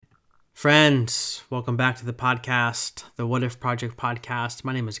Friends, welcome back to the podcast, the What If Project podcast.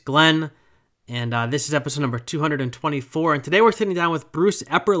 My name is Glenn, and this is episode number 224. And today we're sitting down with Bruce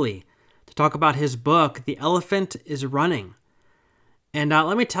Epperly to talk about his book, The Elephant is Running. And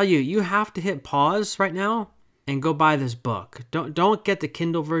let me tell you, you have to hit pause right now and go buy this book. Don't get the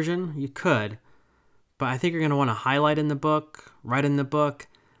Kindle version. You could, but I think you're going to want to highlight in the book, write in the book.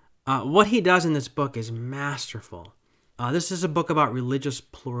 What he does in this book is masterful. This is a book about religious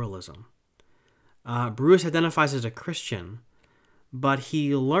pluralism. Bruce identifies as a Christian, but he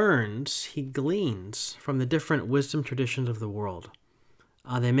gleans from the different wisdom traditions of the world.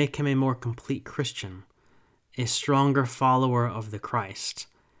 They make him a more complete Christian, a stronger follower of the Christ.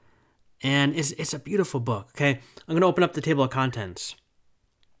 And it's a beautiful book, okay? I'm going to open up the table of contents.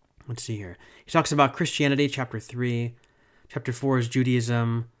 Let's see here. He talks about Christianity, chapter 3. Chapter 4 is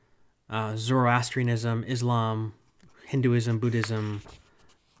Judaism, Zoroastrianism, Islam, Hinduism, Buddhism,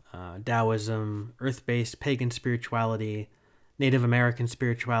 Taoism, earth-based pagan spirituality, Native American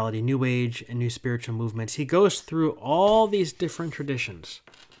spirituality, New Age, and new spiritual movements. He goes through all these different traditions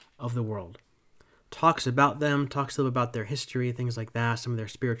of the world, talks about them, talks a little about their history, things like that, some of their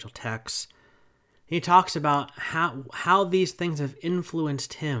spiritual texts. He talks about how these things have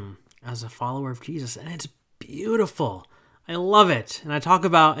influenced him as a follower of Jesus, and it's beautiful. I love it. And I talk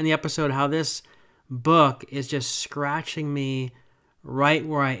about in the episode how this book is just scratching me right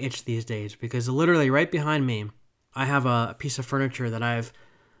where I itch these days, because literally right behind me I have a piece of furniture that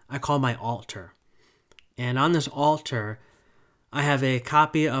I call my altar. And on this altar I have a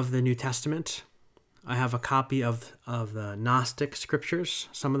copy of the New Testament. I have a copy of the Gnostic scriptures,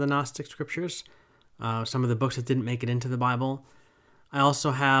 some of the Gnostic scriptures, some of the books that didn't make it into the Bible. I also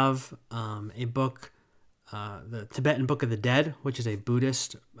have a book, the Tibetan Book of the Dead, which is a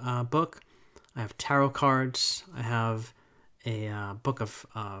Buddhist book. I have tarot cards. I have a book of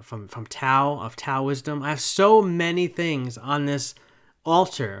from Tao, of Tao wisdom. I have so many things on this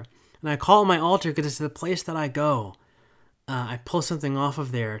altar, and I call it my altar because it's the place that I go. I pull something off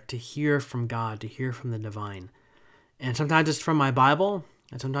of there to hear from God, to hear from the divine. And sometimes it's from my Bible,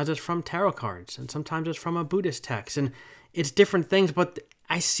 and sometimes it's from tarot cards, and sometimes it's from a Buddhist text. And it's different things, but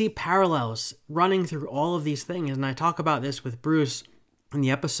I see parallels running through all of these things. And I talk about this with Bruce in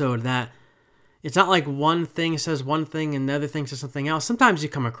the episode, that it's not like one thing says one thing and the other thing says something else. Sometimes you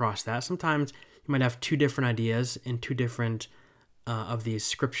come across that. Sometimes you might have two different ideas in two different of these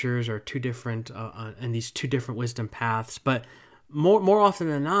scriptures, or two different and these two different wisdom paths. But more often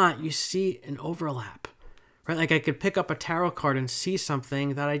than not, you see an overlap, right? Like I could pick up a tarot card and see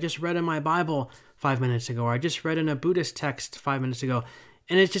something that I just read in my Bible 5 minutes ago, or I just read in a Buddhist text 5 minutes ago,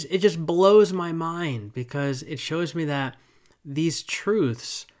 and it just blows my mind, because it shows me that these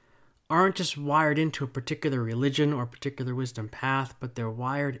truths aren't just wired into a particular religion or particular wisdom path, but they're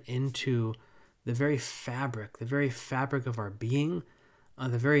wired into the very fabric of our being,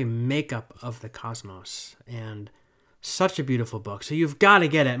 the very makeup of the cosmos. And such a beautiful book. So you've got to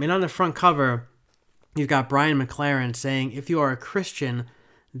get it. I mean, on the front cover, you've got Brian McLaren saying, if you are a Christian,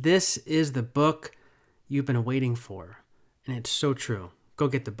 this is the book you've been waiting for. And it's so true. Go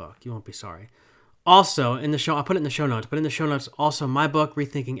get the book. You won't be sorry. Also, in the show, I'll put it in the show notes, but in the show notes, also my book,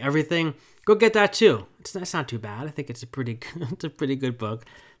 Rethinking Everything. Go get that too. It's not too bad. I think it's a pretty good book.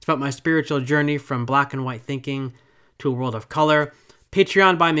 It's about my spiritual journey from black and white thinking to a world of color.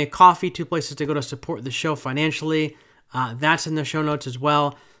 Patreon, buy me a coffee, 2 places to go to support the show financially. That's in the show notes as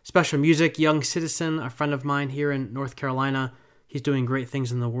well. Special music, Young Citizen, a friend of mine here in North Carolina. He's doing great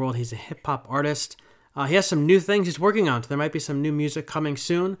things in the world. He's a hip-hop artist. He has some new things he's working on, so there might be some new music coming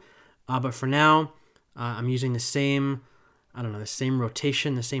soon. But for now, I'm using the same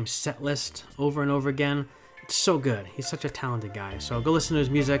rotation, the same set list over and over again. It's so good. He's such a talented guy. So go listen to his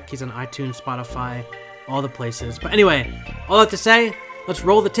music. He's on iTunes, Spotify, all the places. But anyway, all that to say, let's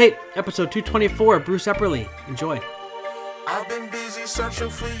roll the tape. Episode 224, Bruce Epperly. Enjoy. I've been busy searching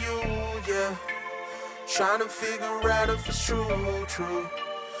for you, yeah. Trying to figure out if it's true.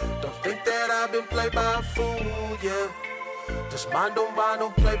 Don't think that I've been played by a fool, yeah. Just mind don't buy,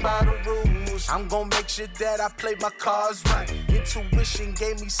 don't play by the rules. I'm gon' make sure that I play my cards right. Intuition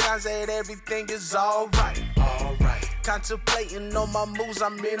gave me signs that everything is alright. Alright. Contemplating on my moves,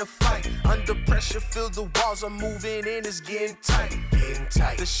 I'm in a fight. Under pressure, feel the walls are moving and it's getting tight.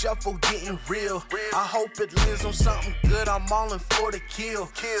 The shuffle getting real. I hope it lives on something good. I'm all in for the kill.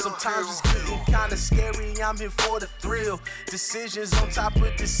 Sometimes it's getting kinda scary. I'm here for the thrill. Decisions on top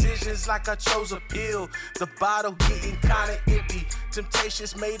of decisions, like I chose a pill. The bottle getting kinda empty.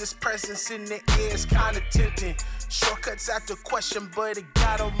 Temptations made its presence in the air. It's kinda tempting. Shortcuts after question, but it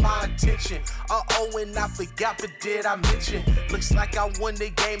got on my attention. And I forgot, but did I mention. Looks like I won the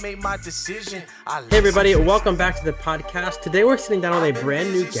game, made my decision. Hey everybody, welcome back to the podcast. Today we're sitting down with a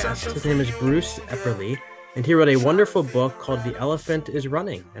brand new guest. His name is Bruce Epperly, and he wrote a wonderful book called The Elephant is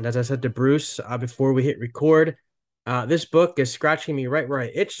Running. And as I said to Bruce before we hit record, this book is scratching me right where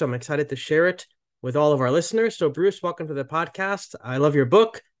I itch, so I'm excited to share it with all of our listeners. So Bruce, welcome to the podcast. I love your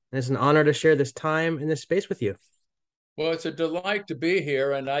book, and it's an honor to share this time in this space with you. Well, it's a delight to be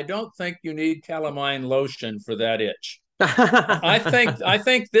here, and I don't think you need calamine lotion for that itch. I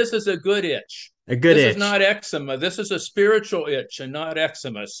think this is a good itch. A good itch. This is not eczema. This is a spiritual itch and not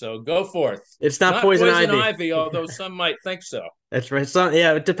eczema. So go forth. It's not poison ivy, although some might think so. That's right. So,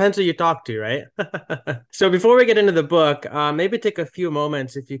 yeah, it depends who you talk to, right? So before we get into the book, maybe take a few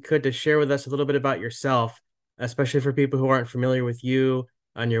moments, if you could, to share with us a little bit about yourself, especially for people who aren't familiar with you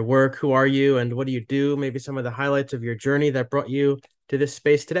and your work. Who are you and what do you do? Maybe some of the highlights of your journey that brought you to this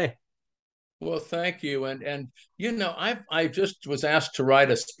space today. Well, thank you. And you know, I just was asked to write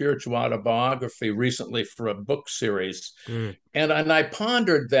a spiritual autobiography recently for a book series. And I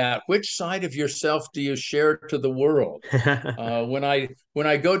pondered that. Which side of yourself do you share to the world? When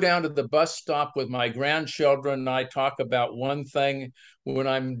I go down to the bus stop with my grandchildren, I talk about one thing. When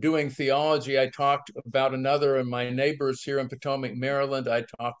I'm doing theology, I talk about another. And my neighbors here in Potomac, Maryland, I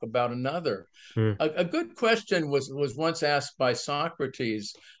talk about another. A good question was once asked by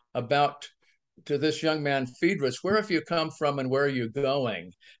Socrates to this young man, Phaedrus, where have you come from and where are you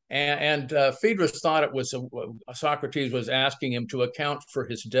going? And Phaedrus thought it was Socrates was asking him to account for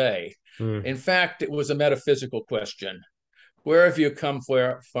his day. In fact, it was a metaphysical question. Where have you come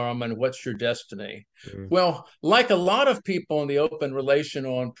from and what's your destiny? Well, like a lot of people in the open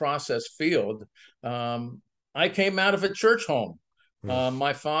relational and process field, I came out of a church home.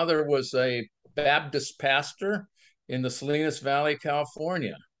 My father was a Baptist pastor in the Salinas Valley,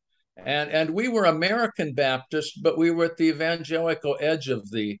 California. And we were American Baptist, but we were at the evangelical edge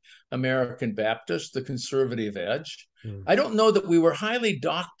of the American Baptist, the conservative edge. I don't know that we were highly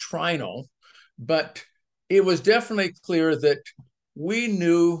doctrinal, but it was definitely clear that we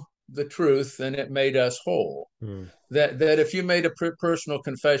knew the truth and it made us whole. That if you made a personal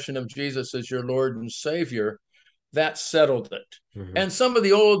confession of Jesus as your Lord and Savior, that settled it. And some of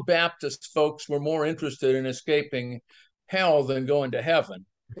the old Baptist folks were more interested in escaping hell than going to heaven.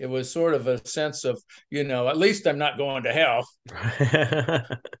 It was sort of a sense of, you know, at least I'm not going to hell.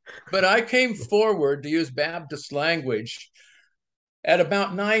 But I came forward, to use Baptist language, at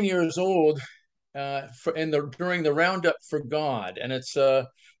about 9 years old during the Roundup for God. And it's an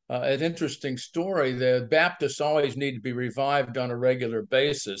interesting story. The Baptists always need to be revived on a regular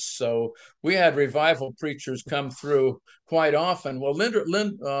basis. So we had revival preachers come through quite often. Well, Leonard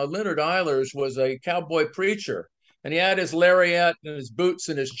Eilers was a cowboy preacher. And he had his lariat and his boots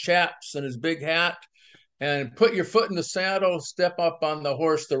and his chaps and his big hat. And put your foot in the saddle, step up on the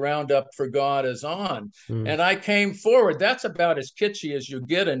horse, the Roundup for God is on. And I came forward. That's about as kitschy as you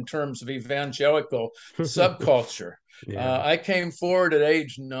get in terms of evangelical subculture. I came forward at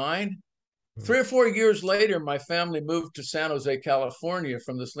age 9. 3 or 4 years later, my family moved to San Jose, California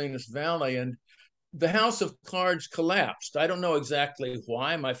from the Salinas Valley. And the house of cards collapsed. I don't know exactly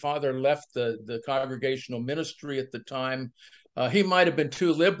why. My father left the congregational ministry at the time. He might have been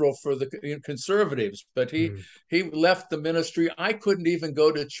too liberal for the conservatives, but he left the ministry. I couldn't even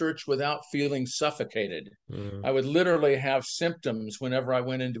go to church without feeling suffocated. I would literally have symptoms whenever I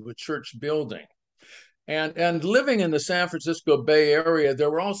went into a church building. And living in the San Francisco Bay Area,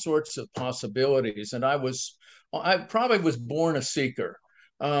 there were all sorts of possibilities. And I probably was born a seeker.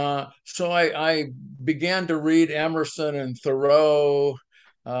 So I began to read Emerson and Thoreau,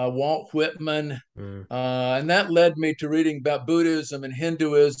 Walt Whitman, and that led me to reading about Buddhism and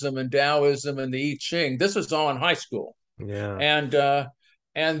Hinduism and Taoism and the I Ching. This was all in high school. And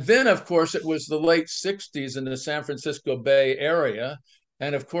then, of course, it was the late 60s in the San Francisco Bay Area.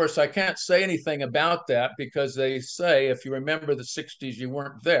 And of course, I can't say anything about that because they say, if you remember the 60s, you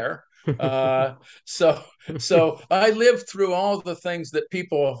weren't there. So I lived through all the things that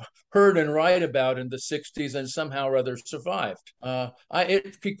people heard and write about in the 60s and somehow or other survived.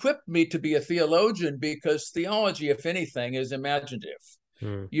 It equipped me to be a theologian because theology, if anything, is imaginative.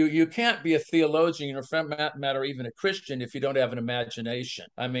 You can't be a theologian or, for that matter, even a Christian if you don't have an imagination.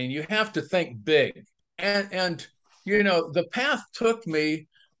 I mean, you have to think big. And you know, the path took me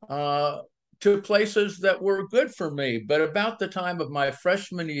to places that were good for me. But about the time of my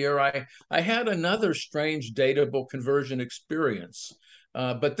freshman year, I had another strange datable conversion experience.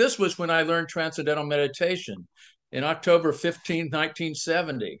 But this was when I learned Transcendental Meditation in October 15,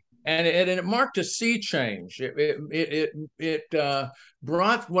 1970. and it marked a sea change. It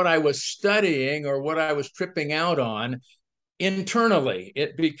brought what I was studying or what I was tripping out on internally.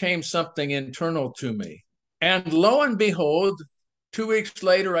 It became something internal to me. And lo and behold, 2 weeks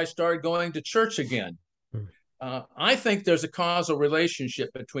later, I started going to church again. I think there's a causal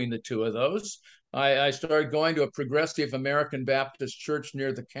relationship between the two of those. I started going to a progressive American Baptist church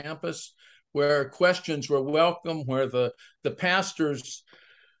near the campus where questions were welcome, where the pastors,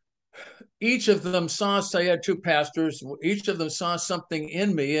 each of them saw, say I had two pastors, each of them saw something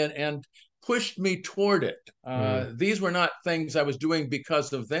in me and pushed me toward it. These were not things I was doing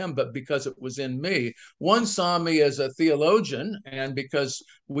because of them, but because it was in me. One saw me as a theologian, and because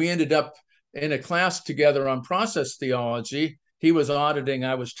we ended up in a class together on process theology, he was auditing,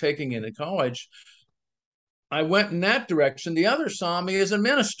 I was taking in college. I went in that direction. The other saw me as a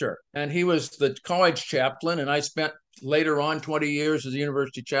minister, and he was the college chaplain, and I spent later on 20 years as a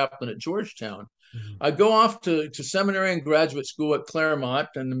university chaplain at Georgetown. I go off to seminary and graduate school at Claremont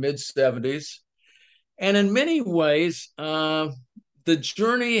in the mid-70s. And in many ways, the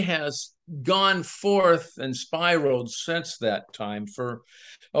journey has gone forth and spiraled since that time. For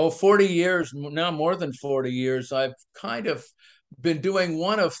 40 years, now more than 40 years, I've kind of been doing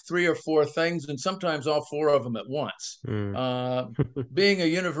one of three or four things, and sometimes all four of them at once. Being a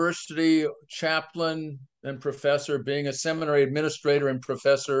university chaplain and professor, being a seminary administrator and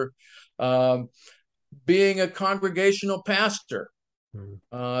professor, being a congregational pastor,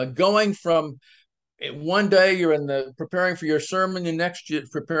 going from one day you're preparing for your sermon, the next you're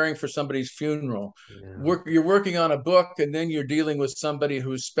preparing for somebody's funeral. You're working on a book, and then you're dealing with somebody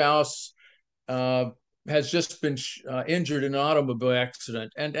whose spouse has just been injured in an automobile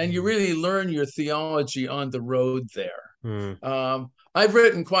accident, and you really learn your theology on the road there. I've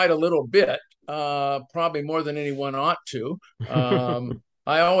written quite a little bit, probably more than anyone ought to.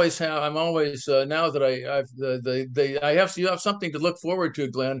 I always have. I'm always now that you have something to look forward to,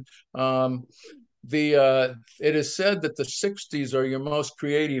 Glenn. It is said that the 60s are your most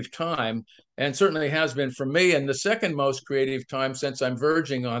creative time, and certainly has been for me. And the second most creative time since I'm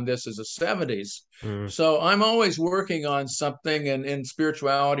verging on this is the 70s. So I'm always working on something in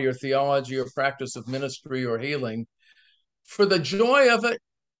spirituality or theology or practice of ministry or healing, for the joy of it,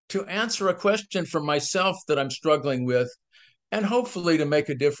 to answer a question for myself that I'm struggling with, and hopefully to make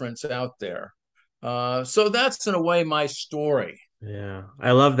a difference out there. So that's in a way my story. Yeah,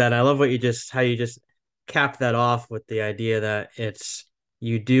 I love that. I love how you just capped that off with the idea that it's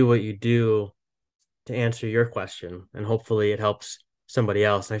you do what you do to answer your question, and hopefully it helps somebody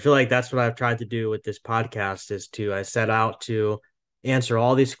else. And I feel like that's what I've tried to do with this podcast I set out to answer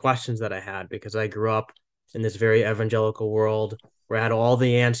all these questions that I had, because I grew up in this very evangelical world where I had all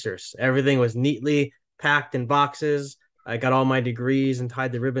the answers. Everything was neatly packed in boxes. I got all my degrees and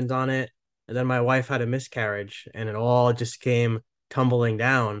tied the ribbons on it. And then my wife had a miscarriage, and it all just came tumbling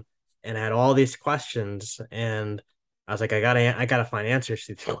down, and I had all these questions, and I was like, I gotta find answers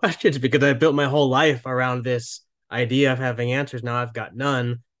to these questions, because I built my whole life around this idea of having answers. Now I've got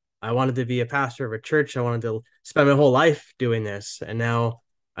none. I wanted to be a pastor of a church. I wanted to spend my whole life doing this, and now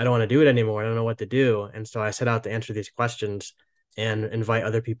I don't want to do it anymore. I don't know what to do. And so I set out to answer these questions and invite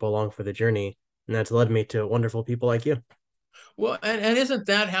other people along for the journey. And that's led me to wonderful people like you. Well, and isn't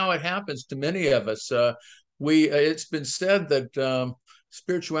that how it happens to many of us? It's been said that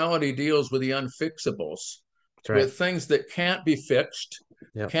spirituality deals with the unfixables, right, with things that can't be fixed,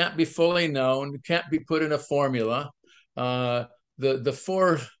 can't be fully known, can't be put in a formula. The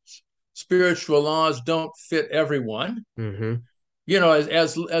four spiritual laws don't fit everyone. You know,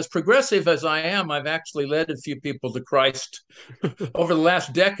 as progressive as I am, I've actually led a few people to Christ over the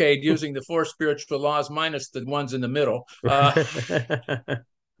last decade using the four spiritual laws minus the ones in the middle.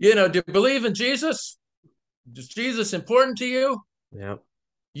 You know, do you believe in Jesus? Is Jesus important to you? Yeah.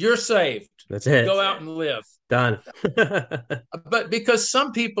 You're saved. That's it. Go out and live. Done. But because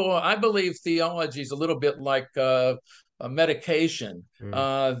some people, I believe theology is a little bit like a medication,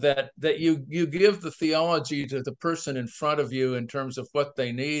 that you give the theology to the person in front of you in terms of what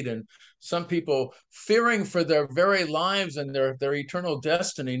they need. And some people, fearing for their very lives and their eternal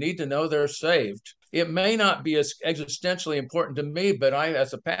destiny, need to know they're saved. It may not be as existentially important to me, but I,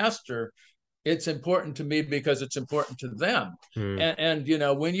 as a pastor, it's important to me because it's important to them. And you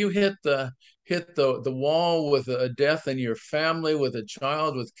know, when you hit the wall with a death in your family, with a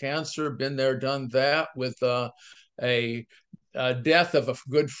child with cancer, been there, done that, with a death of a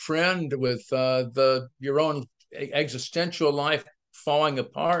good friend, with your own existential life falling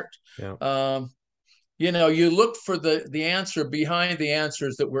apart. You know, you look for the answer behind the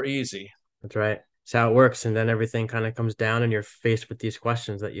answers that were easy. That's right. It's how it works, and then everything kind of comes down, and you're faced with these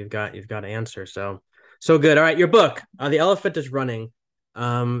questions that you've got to answer. So good. All right, your book, The Elephant is Running.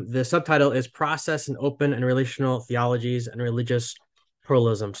 The subtitle is Process and Open and Relational Theologies and Religious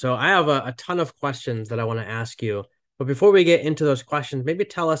Pluralism. So I have a ton of questions that I want to ask you. But before we get into those questions, maybe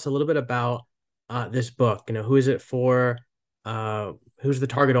tell us a little bit about this book. Who is it for? Who's the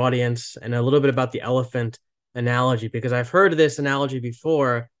target audience? And a little bit about the elephant analogy, because I've heard this analogy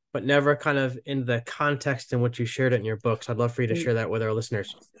before, but never kind of in the context in which you shared it in your book. So I'd love for you to share that with our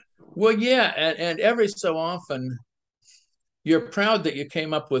listeners. Well, yeah, and every so often you're proud that you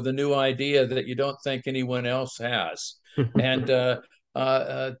came up with a new idea that you don't think anyone else has. And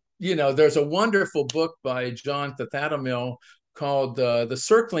there's a wonderful book by John Thathamil called "The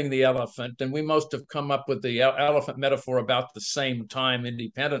Circling the Elephant," and we most have come up with the elephant metaphor about the same time,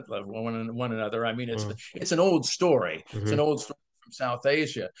 independently of one another. I mean, it's an old story. Mm-hmm. It's an old story from South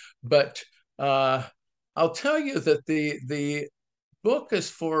Asia, but I'll tell you that the book is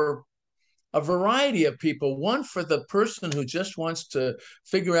for a variety of people. One, for the person who just wants to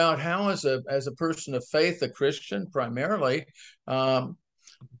figure out how, as a person of faith, a Christian primarily,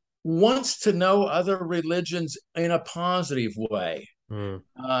 wants to know other religions in a positive way.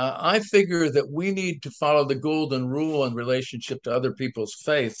 I figure that we need to follow the golden rule in relationship to other people's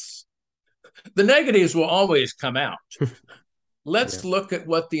faiths. The negatives will always come out. Let's look at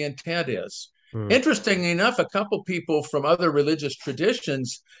what the intent is. Interestingly enough, a couple people from other religious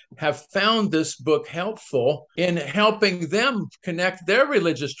traditions have found this book helpful in helping them connect their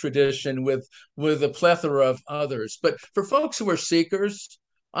religious tradition with a plethora of others. But for folks who are seekers,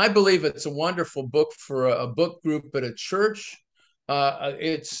 I believe it's a wonderful book for a book group at a church.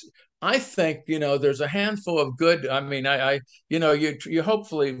 I think, there's a handful of good. I mean, you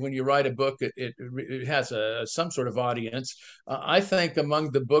hopefully, when you write a book, it has some sort of audience. I think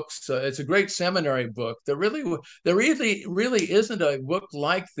among the books, it's a great seminary book. There really isn't a book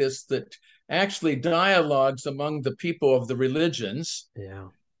like this that actually dialogues among the people of the religions. Yeah.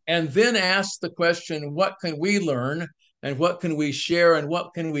 And then asks the question, what can we learn, and what can we share, and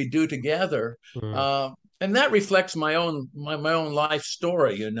what can we do together? And that reflects my own life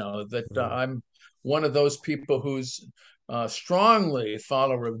story, that I'm one of those people who's strongly a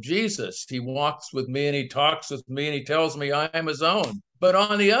follower of Jesus. He walks with me and he talks with me and he tells me I am his own. But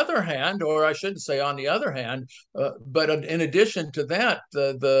on the other hand, or I shouldn't say on the other hand, but in addition to that,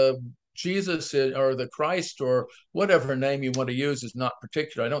 the Jesus or the Christ or whatever name you want to use is not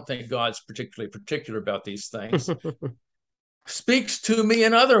particular. I don't think God's particularly particular about these things. Speaks to me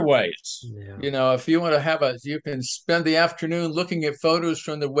in other ways. Yeah. If you want to you can spend the afternoon looking at photos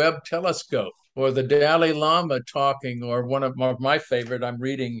from the Webb telescope, or the Dalai Lama talking, or one of my favorite, I'm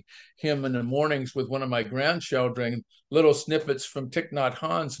reading him in the mornings with one of my grandchildren, little snippets from Thich Nhat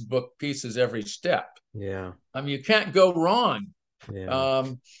Hanh's book, Peace is Every Step. Yeah. I mean, you can't go wrong. Yeah.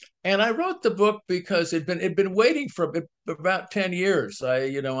 And I wrote the book because it'd been waiting for about 10 years. I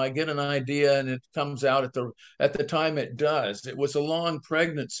get an idea and it comes out at the time it does. It was a long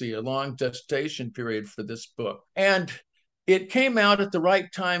pregnancy, a long gestation period for this book. And it came out at the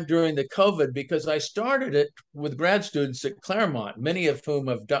right time during the COVID, because I started it with grad students at Claremont, many of whom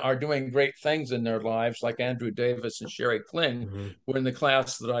are doing great things in their lives, like Andrew Davis and Sherry Kling were in the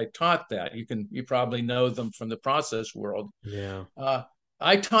class that I taught that. You probably know them from the process world. Yeah.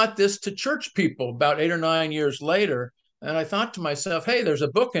 I taught this to church people about 8 or 9 years later, and I thought to myself, hey, there's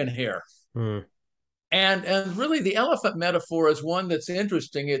a book in here. And really, the elephant metaphor is one that's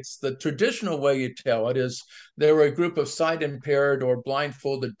interesting. It's the traditional way you tell it is there were a group of sight impaired or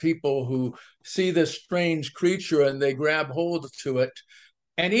blindfolded people who see this strange creature and they grab hold to it.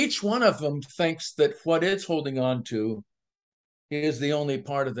 And each one of them thinks that what it's holding on to is the only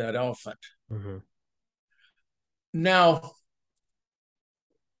part of that elephant. Now,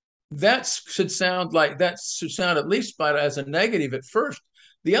 that should sound at least as a negative at first.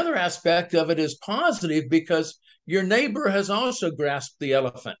 The other aspect of it is positive, because your neighbor has also grasped the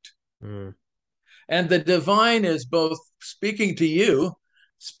elephant. And the divine is both speaking to you,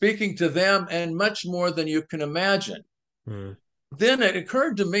 speaking to them, and much more than you can imagine. Then it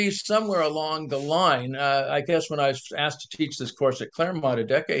occurred to me somewhere along the line, I guess when I was asked to teach this course at Claremont a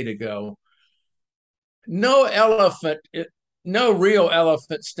decade ago, no real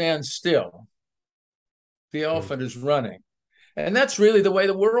elephant stands still. The elephant is running. And that's really the way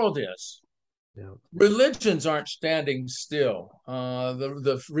the world is. Yeah. Religions aren't standing still.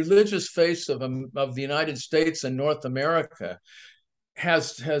 The religious face of the United States and North America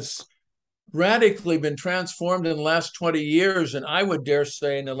has radically been transformed in the last 20 years, and I would dare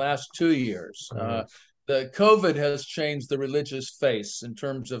say in the last 2 years. the COVID has changed the religious face in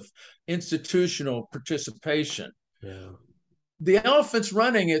terms of institutional participation. Yeah. The elephant's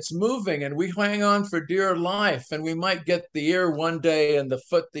running, it's moving, and we hang on for dear life, and we might get the ear one day and the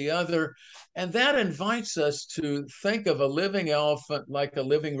foot the other. And that invites us to think of a living elephant like a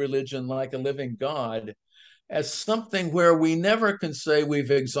living religion, like a living God, as something where we never can say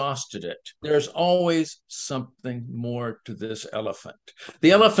we've exhausted it. There's always something more to this elephant.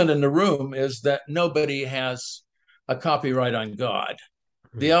 The elephant in the room is that nobody has a copyright on God.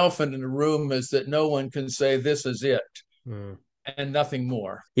 The elephant in the room is that no one can say this is it. And nothing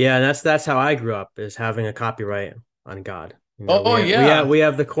more. Yeah, and that's how I grew up, is having a copyright on God. Yeah. We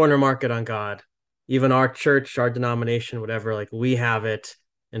have the corner market on God. Even our church, our denomination, whatever, like we have it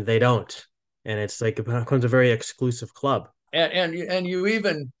and they don't. And it's like it becomes a very exclusive club. And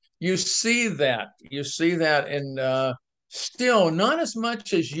you see that in still not as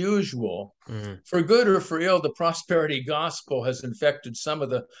much as usual. For good or for ill, the prosperity gospel has infected some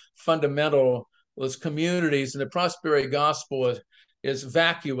of the fundamental communities, and the prosperity gospel is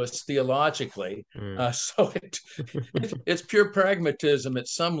vacuous theologically. So it's pure pragmatism at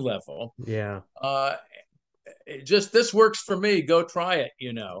some level. Yeah. Just this works for me. Go try it.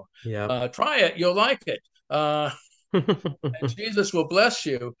 Yeah. Try it. You'll like it. And Jesus will bless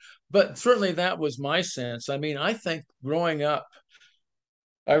you. But certainly that was my sense. I mean, I think growing up,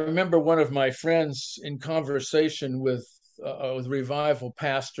 I remember one of my friends in conversation with a revival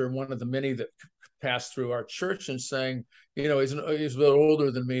pastor, one of the many that passed through our church, and saying, he's a little older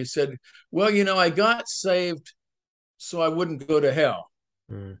than me. He said, well, I got saved so I wouldn't go to hell.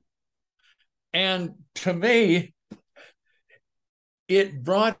 And to me, it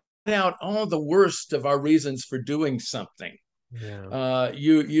brought out all the worst of our reasons for doing something. Yeah.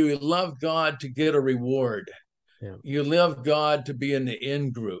 You love God to get a reward. Yeah. You love God to be in the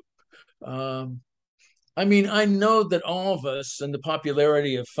in group. I mean, I know that all of us, and the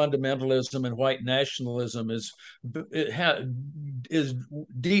popularity of fundamentalism and white nationalism is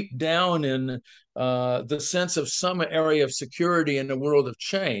deep down in the sense of some area of security in a world of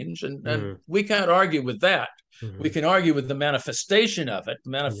change, and we can't argue with that. We can argue with the manifestation of it.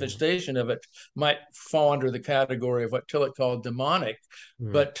 The manifestation of it might fall under the category of what Tillich called demonic,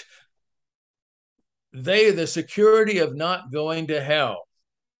 but the security of not going to hell.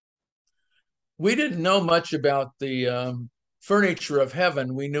 We didn't know much about the furniture of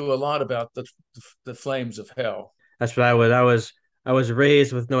heaven. We knew a lot about the flames of hell. That's what I was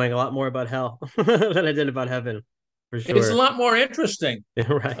raised with knowing a lot more about hell than I did about heaven, for sure. It's a lot more interesting.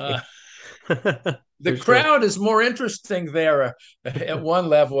 Right. The crowd is more interesting there at one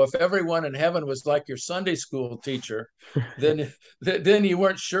level. If everyone in heaven was like your Sunday school teacher, then you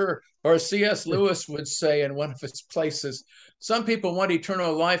weren't sure. Or C.S. Lewis would say in one of his places, some people want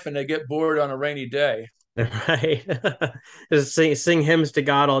eternal life and they get bored on a rainy day. Right. Just sing hymns to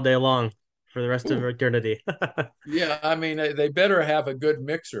God all day long for the rest of eternity. Yeah, I mean, they better have a good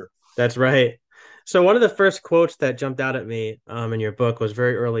mixer. That's right. So one of the first quotes that jumped out at me in your book was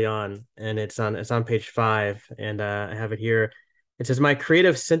very early on, and it's on page 5, and I have it here. It says, "My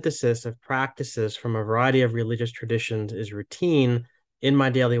creative synthesis of practices from a variety of religious traditions is routine in my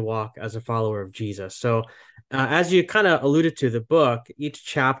daily walk as a follower of Jesus." So as you kind of alluded to, the book, each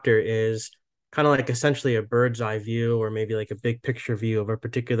chapter is kind of like essentially a bird's eye view, or maybe like a big picture view of a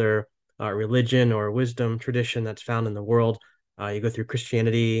particular religion or wisdom tradition that's found in the world. You go through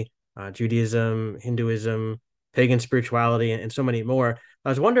Christianity, Judaism, Hinduism, pagan spirituality, and so many more. I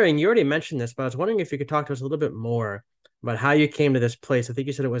was wondering, you already mentioned this, but I was wondering if you could talk to us a little bit more about how you came to this place. I think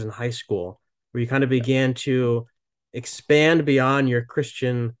you said it was in high school, where you kind of began to expand beyond your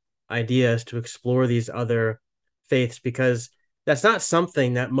Christian ideas to explore these other faiths, because that's not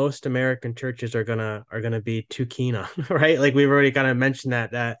something that most American churches are gonna be too keen on, right? Like we've already kind of mentioned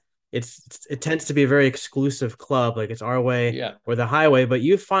that it tends to be a very exclusive club, like it's our way or the highway. But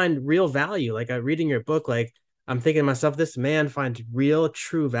you find real value. Like reading your book, like I'm thinking to myself, this man finds real,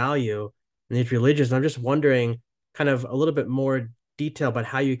 true value in these religions. And I'm just wondering, kind of a little bit more detail about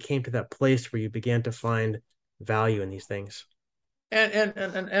how you came to that place where you began to find value in these things.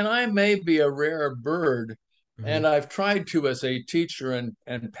 And I may be a rare bird, and I've tried to, as a teacher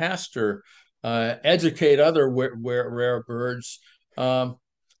and pastor, educate other rare birds.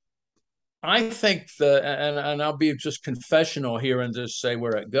 I think and I'll be just confessional here and just say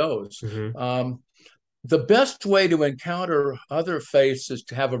where it goes. The best way to encounter other faiths is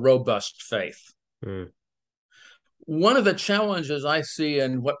to have a robust faith. One of the challenges I see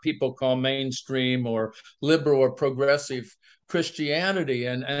in what people call mainstream or liberal or progressive Christianity,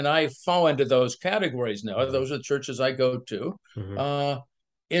 and I fall into those categories now, those are the churches I go to,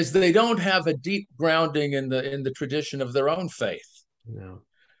 is they don't have a deep grounding in the tradition of their own faith. No.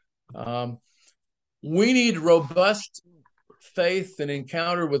 We need robust faith and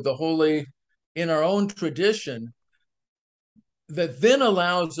encounter with the holy in our own tradition that then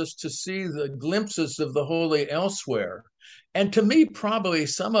allows us to see the glimpses of the holy elsewhere. And to me, probably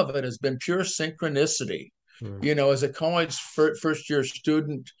some of it has been pure synchronicity. As a college first year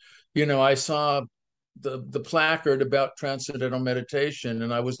student, I saw the placard about transcendental meditation,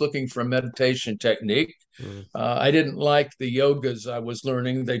 and I was looking for a meditation technique. I didn't like the yogas I was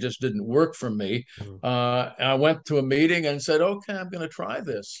learning. They just didn't work for me. I went to a meeting and said, okay, I'm going to try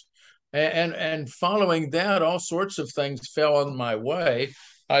this. And following that, all sorts of things fell on my way.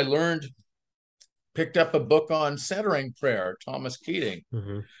 I picked up a book on centering prayer, Thomas Keating.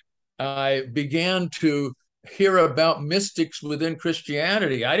 I began to hear about mystics within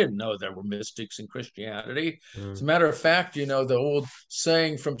Christianity. I didn't know there were mystics in Christianity. As a matter of fact, the old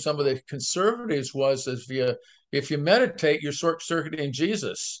saying from some of the conservatives was, if you meditate, you're short-circuiting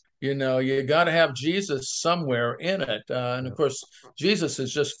Jesus. You got to have Jesus somewhere in it. And of course, Jesus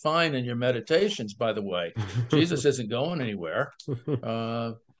is just fine in your meditations, by the way. Jesus isn't going anywhere.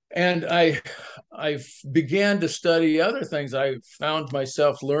 And I began to study other things. I found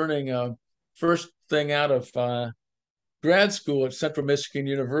myself learning first thing out of grad school at Central Michigan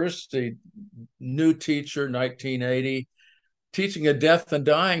University, new teacher, 1980, teaching a death and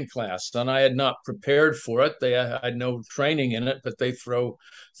dying class. And I had not prepared for it. I had no training in it, but they throw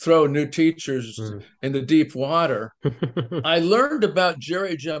new teachers in the deep water. I learned about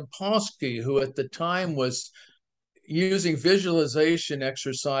Jerry Jampolsky, who at the time was using visualization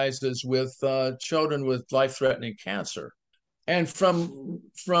exercises with children with life-threatening cancer. And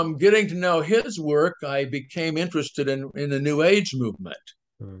from getting to know his work, I became interested in the New Age movement.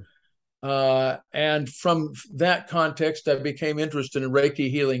 And from that context, I became interested in Reiki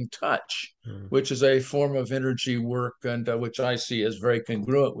healing touch, which is a form of energy work, and which I see as very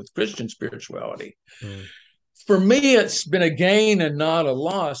congruent with Christian spirituality. For me, it's been a gain and not a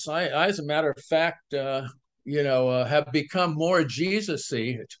loss. I as a matter of fact, have become more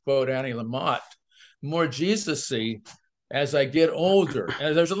Jesus-y, to quote Annie Lamott, more Jesus-y as I get older.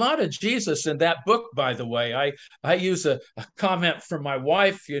 And there's a lot of Jesus in that book, by the way. I use a comment from my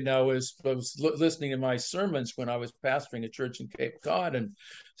wife, as I was listening to my sermons when I was pastoring a church in Cape Cod, and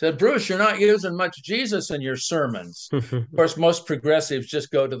said, Bruce, you're not using much Jesus in your sermons. Of course, most progressives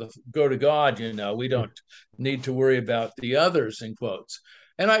just go to God, we don't need to worry about the others, in quotes.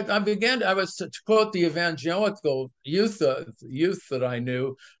 And I was to quote the evangelical youth that I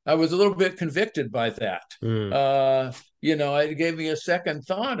knew, I was a little bit convicted by that. It gave me a second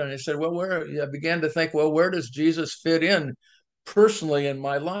thought, and I said, I began to think, where does Jesus fit in personally in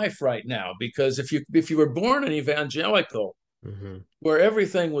my life right now? Because if you were born an evangelical, where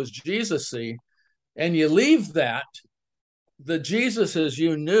everything was Jesus-y, and you leave that, the Jesuses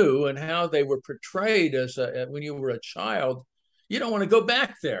you knew and how they were portrayed when you were a child, you don't want to go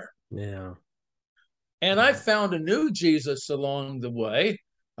back there. Yeah. And I found a new Jesus along the way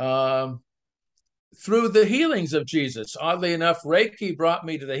through the healings of Jesus. Oddly enough, Reiki brought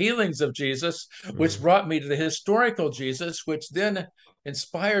me to the healings of Jesus, which brought me to the historical Jesus, which then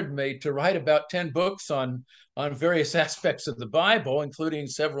inspired me to write about 10 books on various aspects of the Bible, including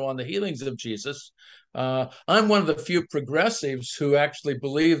several on the healings of Jesus. I'm one of the few progressives who actually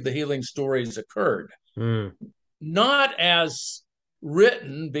believe the healing stories occurred. Not as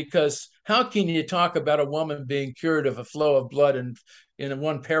written, because how can you talk about a woman being cured of a flow of blood in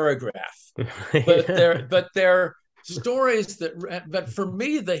one paragraph? But they're stories but for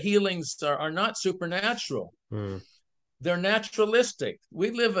me, the healings are not supernatural. They're naturalistic.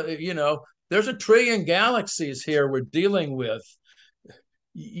 We live, there's 1 trillion galaxies here we're dealing with.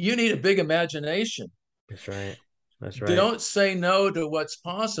 You need a big imagination. That's right. Don't say no to what's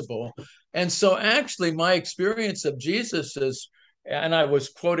possible. And so actually my experience of Jesus is, and I was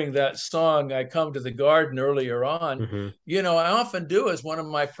quoting that song, I Come to the Garden, earlier on, I often do as one of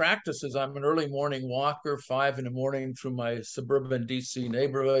my practices. I'm an early morning walker, 5 a.m. through my suburban DC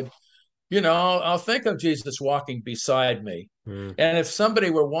neighborhood. I'll think of Jesus walking beside me. And if somebody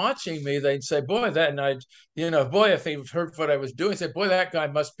were watching me, they'd say, boy, if he heard what I was doing, say, boy, that guy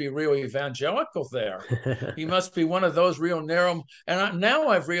must be real evangelical there. He must be one of those real narrow. And now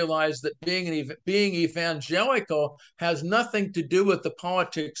I've realized that being evangelical has nothing to do with the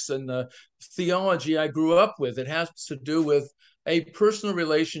politics and the theology I grew up with. It has to do with a personal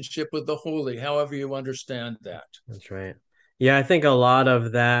relationship with the holy, however you understand that. That's right. Yeah, I think a lot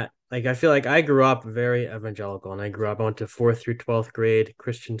of that, I feel like I grew up very evangelical, and I went to 4th through 12th grade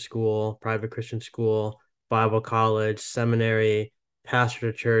Christian school, private Christian school, Bible college, seminary,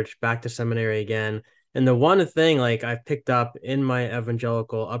 pastor to church, back to seminary again. And the one thing like I picked up in my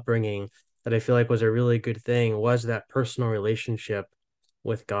evangelical upbringing that I feel like was a really good thing was that personal relationship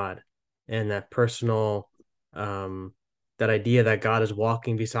with God and that personal that idea that God is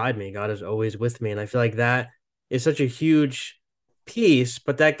walking beside me, God is always with me. And I feel like that is such a huge piece,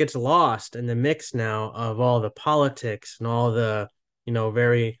 but that gets lost in the mix now of all the politics and all the,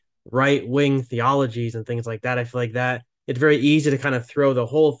 very right wing theologies and things like that. I feel like that it's very easy to kind of throw the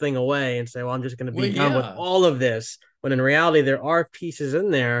whole thing away and say, well, I'm just going to Well, be done with yeah. all of this. When in reality, there are pieces in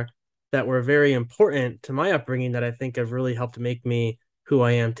there that were very important to my upbringing that I think have really helped make me who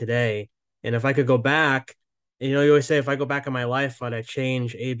I am today. And if I could go back, you always say if I go back in my life, would I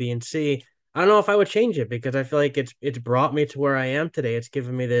change A, B, and C? I don't know if I would change it because I feel like it's brought me to where I am today. It's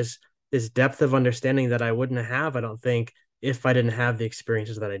given me this depth of understanding that I wouldn't have, I don't think, if I didn't have the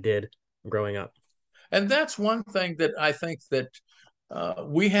experiences that I did growing up. And that's one thing that I think that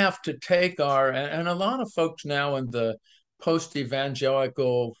we have to take and a lot of folks now in the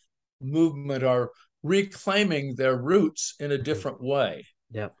post-evangelical movement are reclaiming their roots in a different way.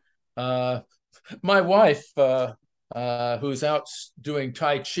 Yeah. Uh, my wife, who's out doing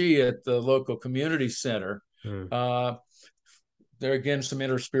Tai Chi at the local community center, Mm. there again, some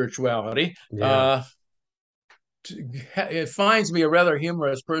inner spirituality. Yeah. It finds me a rather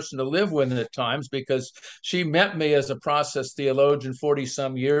humorous person to live with at times because she met me as a process theologian 40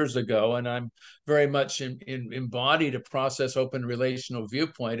 some years ago, and I'm very much embodied a process open relational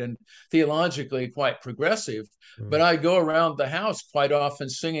viewpoint and theologically quite progressive. But Mm. I go around the house quite often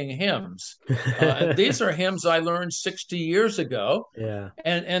singing hymns. And these are hymns I learned 60 years ago, Yeah.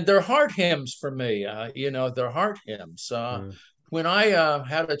 and they're heart hymns for me. They're heart hymns. Mm. When I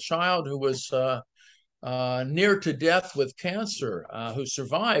had a child who was near to death with cancer, who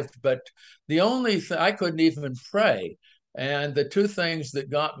survived, but the only I couldn't even pray. And the two things that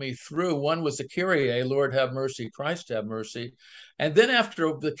got me through, one was the Kyrie, Lord have mercy, Christ have mercy. And then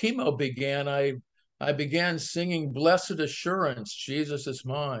after the chemo began, I began singing Blessed Assurance, Jesus is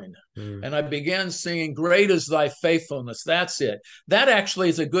mine. Mm. And I began singing Great is thy faithfulness. That's it. That actually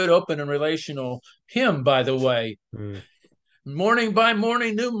is a good open and relational hymn, by the way. Mm. Morning by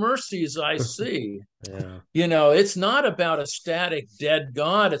morning, new mercies I see. Yeah. It's not about a static, dead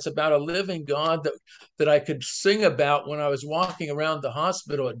God. It's about a living God that I could sing about when I was walking around the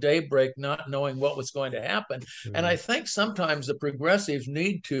hospital at daybreak, not knowing what was going to happen. And I Mm. think sometimes the progressives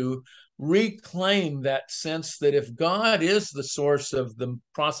need to reclaim that sense that if God is the source of the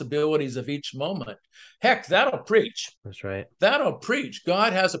possibilities of each moment, heck, that'll preach. That's right. That'll preach.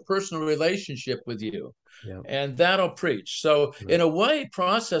 God has a personal relationship with you. Yeah. And that'll preach. So, Mm. in a way,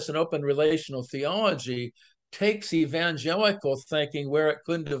 process and open relational theology takes evangelical thinking where it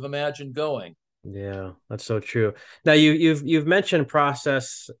couldn't have imagined going. Yeah, that's so true. Now you've mentioned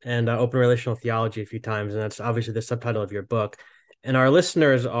process and open relational theology a few times, and that's obviously the subtitle of your book. And our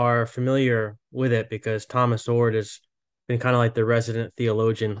listeners are familiar with it because Thomas Oord has been kind of like the resident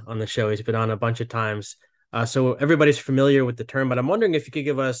theologian on the show. He's been on a bunch of times, so everybody's familiar with the term. But I'm wondering if you could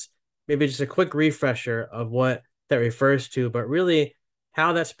give us maybe just a quick refresher of what that refers to, but really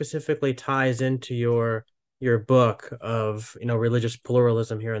how that specifically ties into your book of religious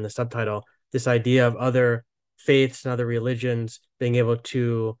pluralism here in the subtitle, this idea of other faiths and other religions being able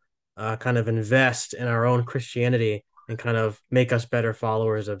to kind of invest in our own Christianity and kind of make us better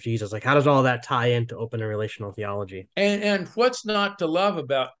followers of Jesus. Like, how does all that tie into open and relational theology? And what's not to love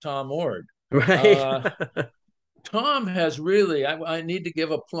about Tom Oord? Right. Uh, Tom has really, I need to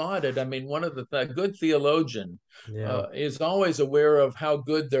give applauded. I mean, one of the good theologian Yeah. is always aware of how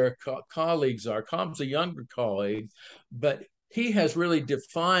good their colleagues are. Tom's a younger colleague, but he has really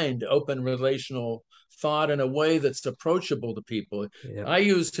defined open relational thought in a way that's approachable to people. Yeah. I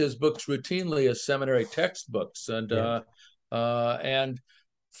used his books routinely as seminary textbooks, Yeah. and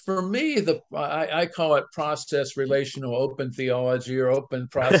for me, I call it process relational open theology or open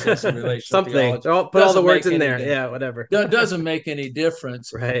process and relational Something. theology. Put all the Doesn't words make in any there. Yeah, whatever. doesn't make any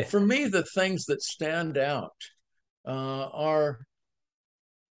difference. Right. For me, the things that stand out are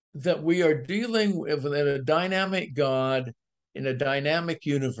that we are dealing with a dynamic God in a dynamic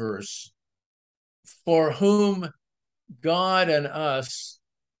universe for whom God and us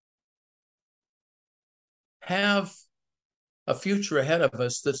have a future ahead of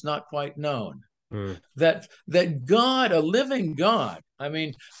us that's not quite known. Mm. That God, a living God. I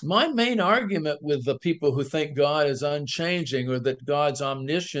mean, my main argument with the people who think God is unchanging or that God's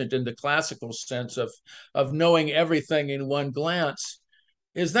omniscient in the classical sense of knowing everything in one glance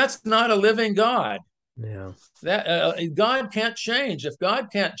is that's not a living God. Yeah. That God can't change. If God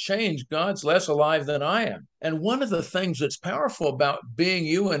can't change, God's less alive than I am. And one of the things that's powerful about being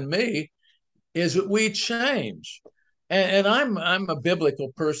you and me is that we change. And I'm a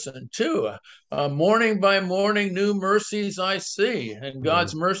biblical person too. Morning by morning, new mercies I see, and Mm.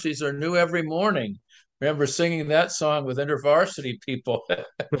 God's mercies are new every morning. Remember singing that song with InterVarsity people,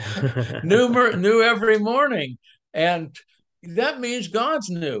 new every morning, and that means God's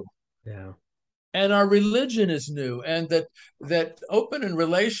new, Yeah. and our religion is new, and that open and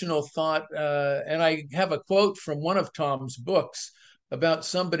relational thought. And I have a quote from one of Tom's books about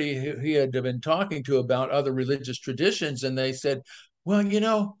somebody who he had been talking to about other religious traditions, and they said,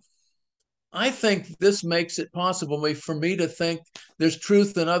 "Well, I think this makes it possible for me to think there's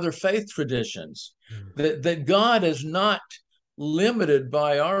truth in other faith traditions, Mm. that God is not limited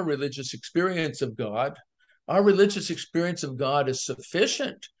by our religious experience of God. Our religious experience of God is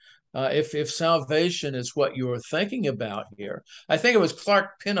sufficient. If salvation is what you're thinking about here." I think it was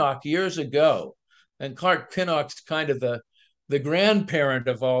Clark Pinnock years ago, and Clark Pinnock's kind of the grandparent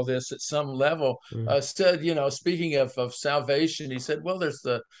of all this at some level, Mm. said, speaking of salvation, he said, well, there's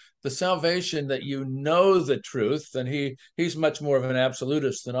the salvation that the truth, and he's much more of an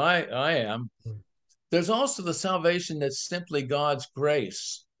absolutist than I am. Mm. There's also the salvation that's simply God's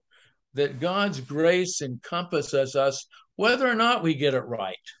grace, that God's grace encompasses us whether or not we get it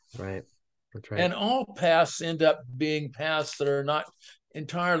right. Right. That's right. And all paths end up being paths that are not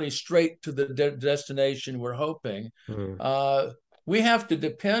entirely straight to the destination we're hoping. Mm. Uh, we have to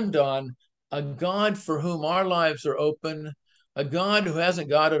depend on a God for whom our lives are open, a God who hasn't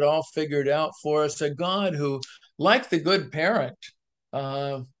got it all figured out for us, a God who, like the good parent,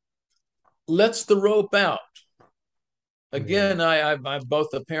 uh, lets the rope out. Yeah. Again, I'm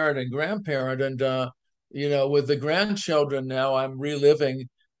both a parent and grandparent, and with the grandchildren now, I'm reliving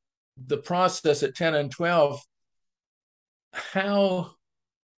the process at 10 and 12, how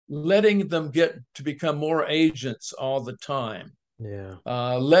letting them get to become more agents all the time, Yeah.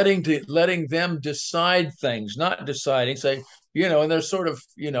 letting them decide things, not deciding, say, and they're sort of,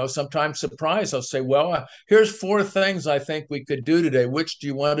 sometimes surprised. I'll say, well, here's 4 things I think we could do today. Which do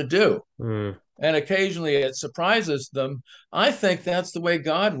you want to do? Mm. And occasionally it surprises them. I think that's the way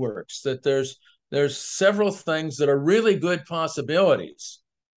God works, that there's several things that are really good possibilities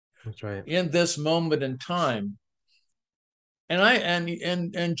That's right. in this moment in time. And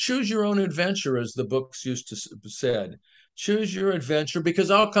and choose your own adventure, as the books used to said. Choose your adventure,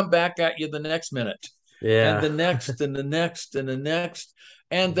 because I'll come back at you the next minute, and Yeah. the next, and the next, and the next.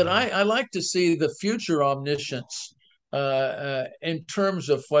 And that Yeah. I like to see the future omniscience in terms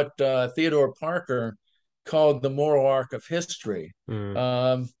of what Theodore Parker called the moral arc of history.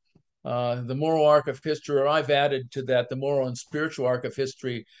 Mm. Um, the moral arc of history, or I've added to that, the moral and spiritual arc of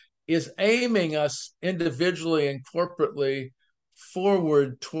history, is aiming us individually and corporately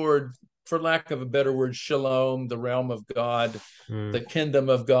forward toward, for lack of a better word, shalom, the realm of God, Mm. the kingdom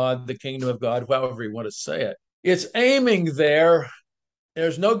of God, the kingdom of God, however you want to say it. It's aiming there.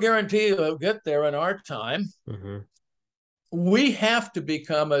 There's no guarantee it'll get there in our time. Mm-hmm. We have to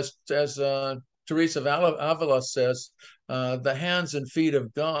become, as Teresa of Avila says, the hands and feet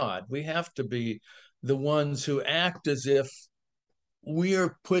of God. We have to be the ones who act as if we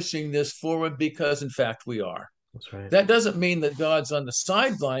are pushing this forward, because in fact we are. That's right. That doesn't mean that God's on the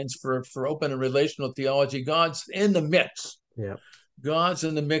sidelines for open and relational theology. God's in the mix. Yeah. God's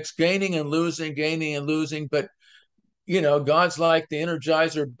in the mix, gaining and losing. But God's like the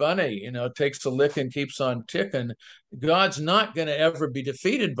Energizer Bunny, takes a lick and keeps on ticking. God's not going to ever be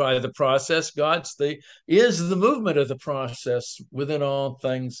defeated by the process. Is the movement of the process within all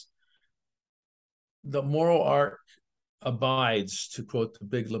things. The moral arc abides, to quote the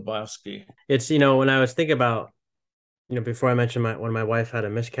Big Lebowski. It's, when I was thinking about, before I mentioned when my wife had a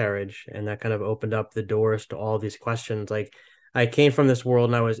miscarriage, and that kind of opened up the doors to all these questions. Like, I came from this world,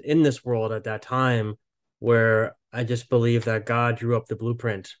 and I was in this world at that time where I just believed that God drew up the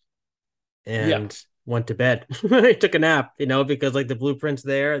blueprint Yeah. and went to bed. I took a nap, because like the blueprint's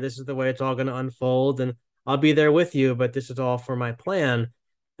there. This is the way it's all going to unfold, and I'll be there with you, but this is all for my plan.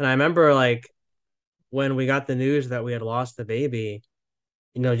 And I remember, like, when we got the news that we had lost the baby,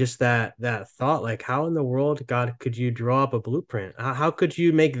 just that thought, like, how in the world, God, could you draw up a blueprint? How could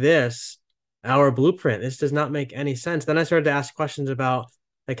you make this our blueprint? This does not make any sense. Then I started to ask questions about,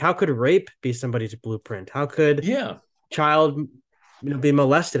 like, how could rape be somebody's blueprint? How could child, be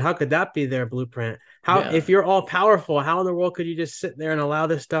molested? How could that be their blueprint? If you're all powerful, how in the world could you just sit there and allow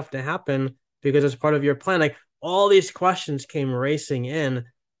this stuff to happen because it's part of your plan? Like, all these questions came racing in.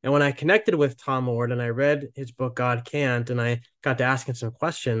 And when I connected with Tom Oord and I read his book, God Can't, and I got to asking some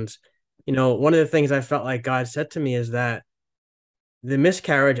questions, one of the things I felt like God said to me is that the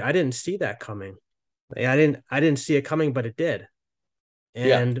miscarriage, I didn't see that coming. I didn't see it coming, but it did.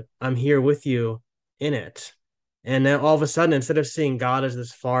 Yeah. And I'm here with you in it. And then all of a sudden, instead of seeing God as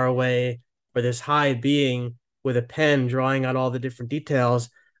this far away or this high being with a pen drawing out all the different details,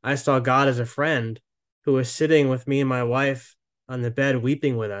 I saw God as a friend who was sitting with me and my wife on the bed,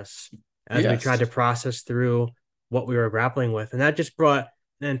 weeping with us as we tried Yes. to process through what we were grappling with. And that just brought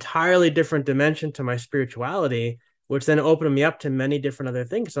an entirely different dimension to my spirituality, which then opened me up to many different other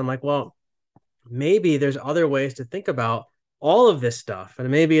things. So I'm like, well, maybe there's other ways to think about all of this stuff.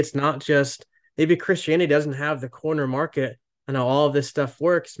 And maybe it's not just, maybe Christianity doesn't have the corner market on how all of this stuff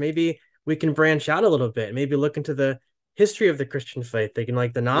works. Maybe we can branch out a little bit, maybe look into the history of the Christian faith. They can,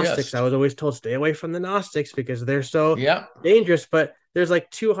 like the Gnostics, Yes. I was always told stay away from the Gnostics because they're so Yeah. dangerous. But there's like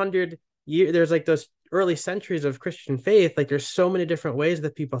 200 years, there's like those early centuries of Christian faith. Like there's so many different ways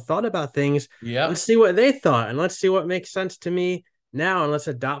that people thought about things. Yeah. Let's see what they thought and let's see what makes sense to me now, and let's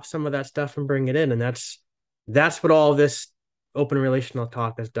adopt some of that stuff and bring it in. And that's what all this open relational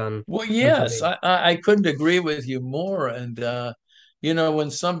talk has Well, done for yes, me. I couldn't agree with you more. And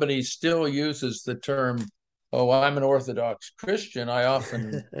when somebody still uses the term, "Oh, I'm an Orthodox Christian," I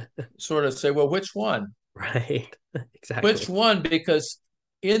often sort of say, "Well, which one? Right. Which Exactly. one?" Because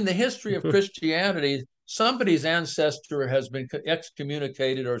in the history of Christianity, somebody's ancestor has been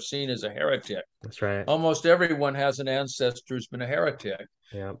excommunicated or seen as a heretic. That's right. Almost everyone has an ancestor who's been a heretic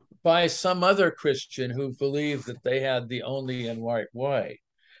Yeah. by some other Christian who believed that they had the only and right way.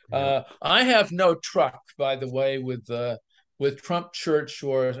 Yeah. I have no truck, by the way, with Trump Church,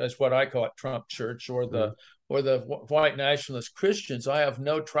 or as what I call it, Trump Church, Mm. or the white nationalist Christians. I have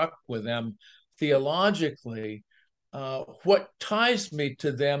no truck with them theologically. What ties me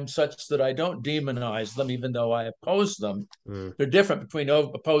to them, such that I don't demonize them, even though I oppose them, Mm. they're different between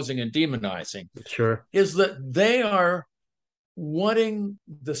opposing and demonizing, Sure. is that they are wanting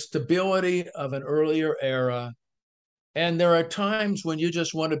the stability of an earlier era. And there are times when you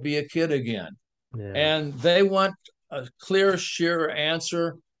just want to be a kid again. Yeah. And they want a clear, sure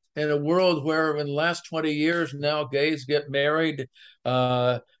answer in a world where, in the last 20 years, now gays get married,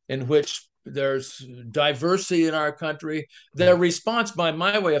 in which there's diversity in our country. Their Yeah. response, by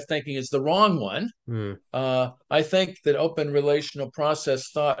my way of thinking, is the wrong one. Mm. I think that open relational process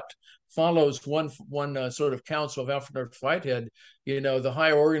thought follows one sort of counsel of Alfred Whitehead. The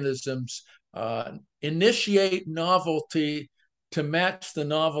higher organisms initiate novelty to match the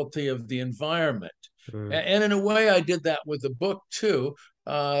novelty of the environment. Mm. And in a way, I did that with the book too.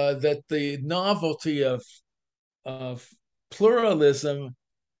 That the novelty of pluralism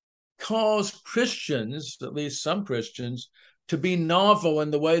calls Christians, at least some Christians, to be novel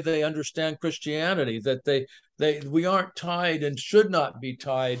in the way they understand Christianity. That we aren't tied and should not be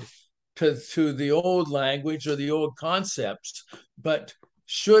tied to the old language or the old concepts, but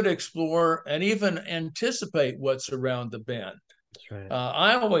should explore and even anticipate what's around the bend. That's right.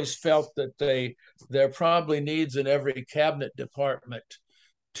 I always felt that there probably needs in every cabinet department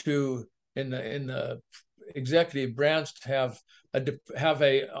to in the executive branch to have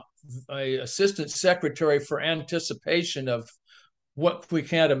a assistant secretary for anticipation of what we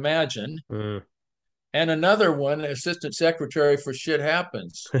can't imagine, Mm. and another one, assistant secretary for shit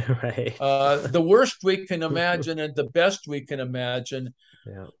happens. Right. The worst we can imagine and the best we can imagine,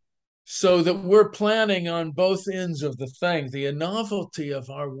 Yeah. so that we're planning on both ends of the thing. The novelty of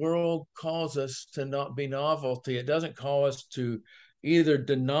our world calls us to not be novelty. It doesn't call us to either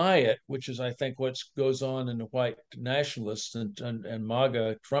deny it, which is, I think, what goes on in the white nationalists and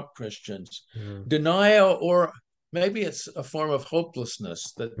MAGA Trump Christians. Mm. Denial, or maybe it's a form of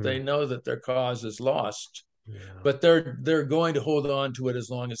hopelessness, that they Mm. know that their cause is lost, Yeah. but they're going to hold on to it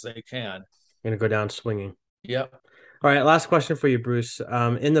as long as they can. Gonna go down swinging. Yep. All right, last question for you, Bruce.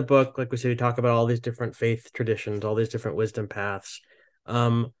 In the book, like we said, we talk about all these different faith traditions, all these different wisdom paths.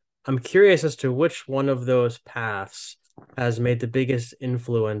 I'm curious as to which one of those paths has made the biggest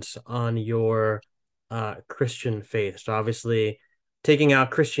influence on your Christian faith. So obviously, taking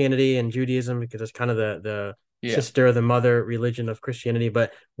out Christianity and Judaism because it's kind of the Yeah. sister, the mother religion of Christianity.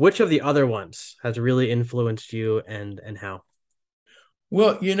 But which of the other ones has really influenced you, and how?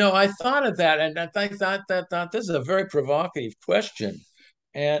 Well, I thought of that, and I thought this is a very provocative question,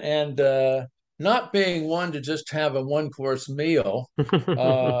 and not being one to just have a one-course meal,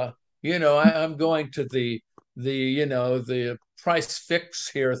 uh, I'm going to the price fix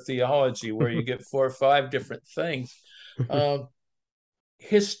here theology, where you get 4 or 5 different things. Um,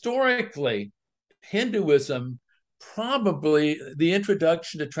 Historically, Hinduism, probably the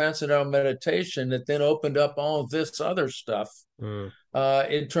introduction to transcendental meditation, that then opened up all this other stuff. Mm.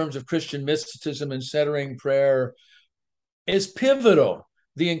 in terms of Christian mysticism and centering prayer is pivotal.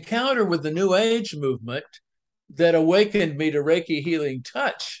 The encounter with the New Age movement that awakened me to Reiki healing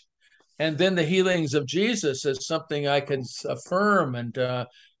touch, and then the healings of Jesus as something I can affirm and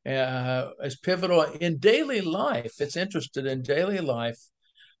as pivotal in daily life. It's interested in daily life.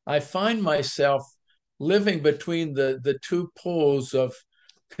 I find myself living between the two poles of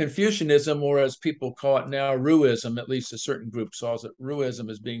Confucianism, or as people call it now, Ruism, at least a certain group calls it Ruism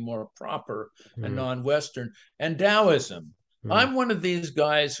as being more proper and non-Western, and Taoism. I'm one of these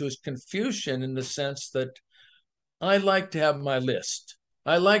guys who's Confucian in the sense that I like to have my list.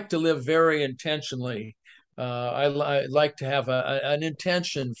 I like to live very intentionally. I like to have an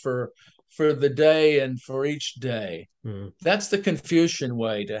intention for the day and for each day. That's the Confucian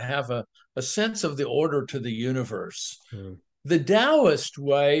way, to have a sense of the order to the universe. The Taoist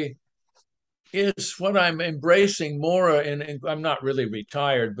way is what I'm embracing more, and I'm not really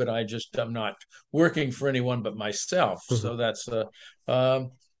retired, but I'm not working for anyone but myself. So that's the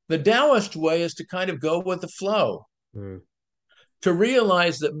Taoist way is to kind of go with the flow, to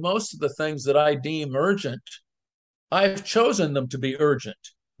realize that most of the things that I deem urgent, I've chosen them to be urgent.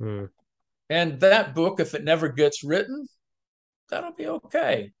 And that book, if it never gets written, that'll be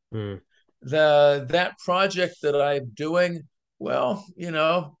okay. That project that I'm doing, well,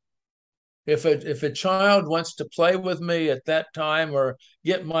 if a child wants to play with me at that time or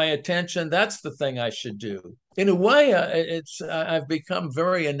get my attention, that's the thing I should do. In a way, I've become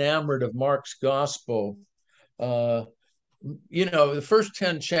very enamored of Mark's gospel. The first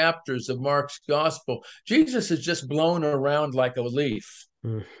 10 chapters of Mark's gospel, Jesus is just blown around like a leaf.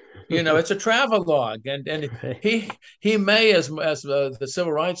 It's a travelogue, and he may, as the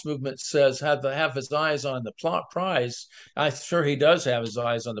civil rights movement says, have his eyes on the prize. I'm sure he does have his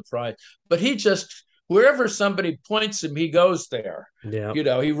eyes on the prize, but he just, wherever somebody points him, he goes there.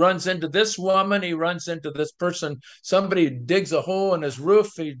 He runs into this woman, he runs into this person, somebody digs a hole in his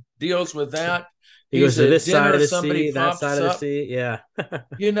roof, he deals with that. He goes to this side of the sea, that side of the sea. Yeah.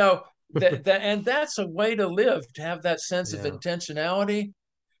 And that's a way to live, to have that sense of intentionality,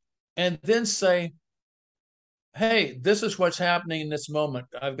 and then say, hey, this is what's happening in this moment.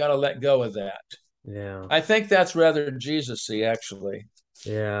 I've got to let go of that. Yeah. I think that's rather Jesus-y, actually.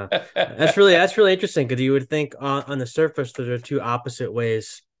 Yeah. That's really interesting, because you would think on the surface there are two opposite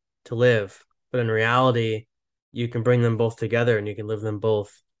ways to live, but in reality, you can bring them both together and you can live them both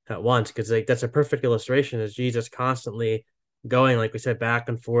at once, because that's a perfect illustration, is Jesus constantly going, like we said, back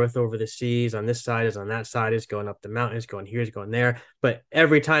and forth over the seas. On this side is on that side, is going up the mountain, is going here, is going there. But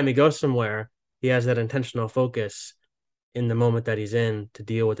every time he goes somewhere, he has that intentional focus in the moment that he's in to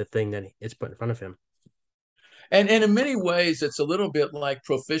deal with the thing that is put in front of him. And in many ways, it's a little bit like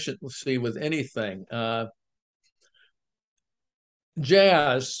proficiency with anything.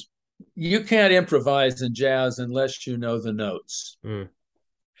 Jazz, you can't improvise in jazz unless you know the notes.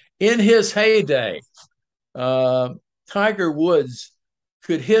 In his heyday, Tiger Woods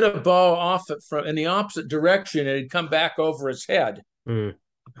could hit a ball off it in the opposite direction and it'd come back over his head.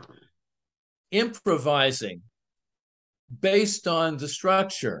 Improvising based on the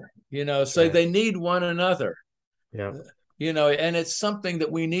structure, so they need one another. And it's something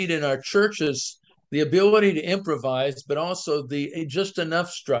that we need in our churches, the ability to improvise, but also the just enough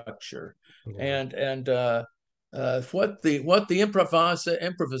structure. And what the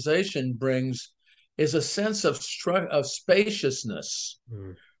improvisation brings is a sense of spaciousness.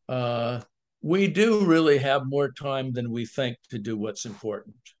 We do really have more time than we think to do what's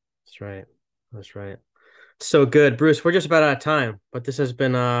important. That's right. So good. Bruce, we're just about out of time, but this has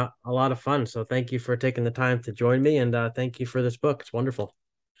been a lot of fun. So thank you for taking the time to join me, and thank you for this book. It's wonderful.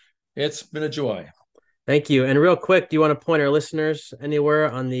 It's been a joy. Thank you. And real quick, do you want to point our listeners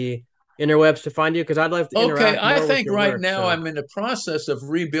anywhere on the interwebs to find you? Because I'd love to interact more I think with your right work, now I'm in the process of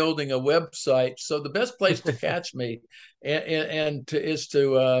rebuilding a website. So the best place to catch me is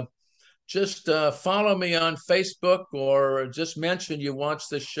to just follow me on Facebook, or just mention you watch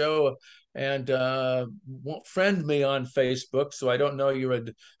this show, and friend me on Facebook, so I don't know you're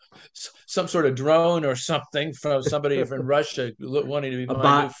some sort of drone or something from somebody from Russia wanting to be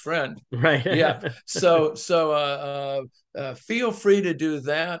my new friend. Right. Yeah. So feel free to do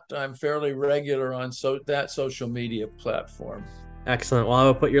that. I'm fairly regular on that social media platform. Excellent. Well, I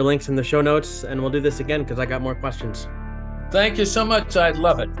will put your links in the show notes, and we'll do this again because I got more questions. Thank you so much. I'd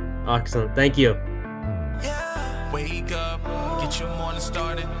love it. Excellent. Thank you. Wake up, get your morning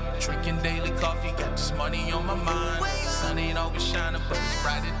started. Drinking daily coffee, got this money on my mind. Sun ain't always shining, but it's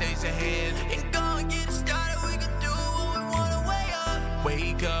brighter days ahead. Ain't gonna get started, we can do what we wanna.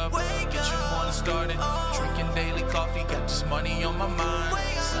 Wake up, get your morning started. Drinking Drinking daily coffee, got this money on my mind.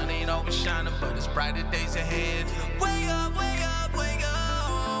 Sun ain't always shining, but it's brighter days ahead. Wake up, wake up, wake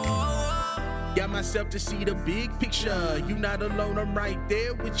up. Got myself to see the big picture. You not alone, I'm right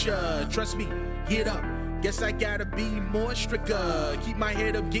there with ya. Trust me, get up. Guess I gotta be more stricter. Keep my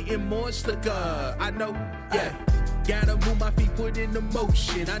head up, getting more slicker. I know, yeah. Gotta move my feet, put into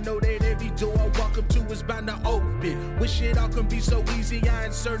motion. I know that every door I walk up to is bound to open. Wish it all can be so easy, I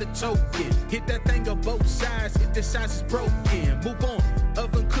insert a token. Hit that thing on both sides, if the size is broken. Move on,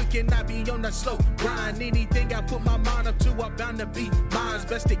 oven cooking, I be on that slow grind. Anything I put my mind up to, I'm bound to be mine's.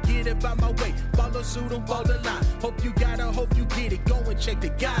 Best to get it by my way, follow suit, don't fall the line. Hope you got it, hope you get it, go and check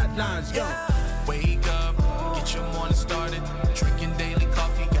the guidelines, yo. Wake up, get your morning started. Drinking daily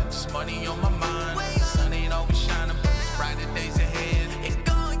coffee, got this money on my mind. Sun ain't always shining, but it's brighter days ahead. It's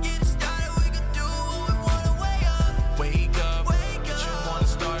gonna get started, we can do what we wanna. Wake up, get your morning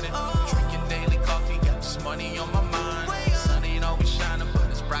started. Drinking daily coffee, got this money on my mind. Sun ain't always shining, but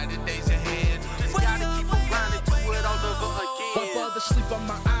it's brighter days ahead. Just gotta keep on grinding, do it all over again. Wipe all the sleep on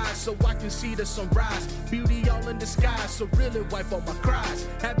my eyes so I can see the sunrise. Beauty all in the sky, so really wipe all my cries.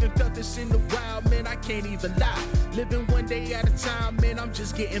 Haven't felt this in a while, man, I can't even lie. Living one day at a time, man, I'm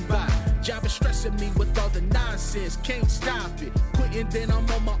just getting by. Job is stressing me with all the nonsense, can't stop it. Quitting, then I'm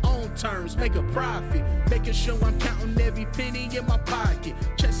on my own terms, make a profit. Making sure I'm counting every penny in my pocket.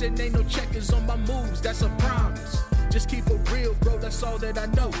 Chessing ain't no checkers on my moves, that's a promise. Just keep it real, bro, that's all that I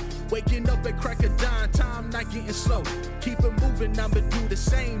know. Waking up at crack of dawn, time not getting slow. Keep it moving, I'ma do the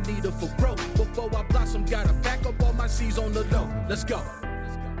same, needed for growth. Before I blossom, gotta pack up all my seeds on the low. Let's go.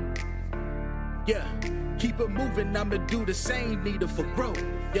 Yeah, keep it moving, I'ma do the same, needed for growth.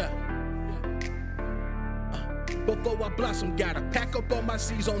 Yeah. Before I blossom, gotta pack up all my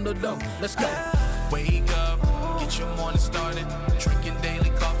seeds on the low. Let's go. Wake up, get your morning started. Drinking daily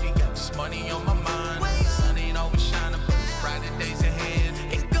coffee, got this money on my mind.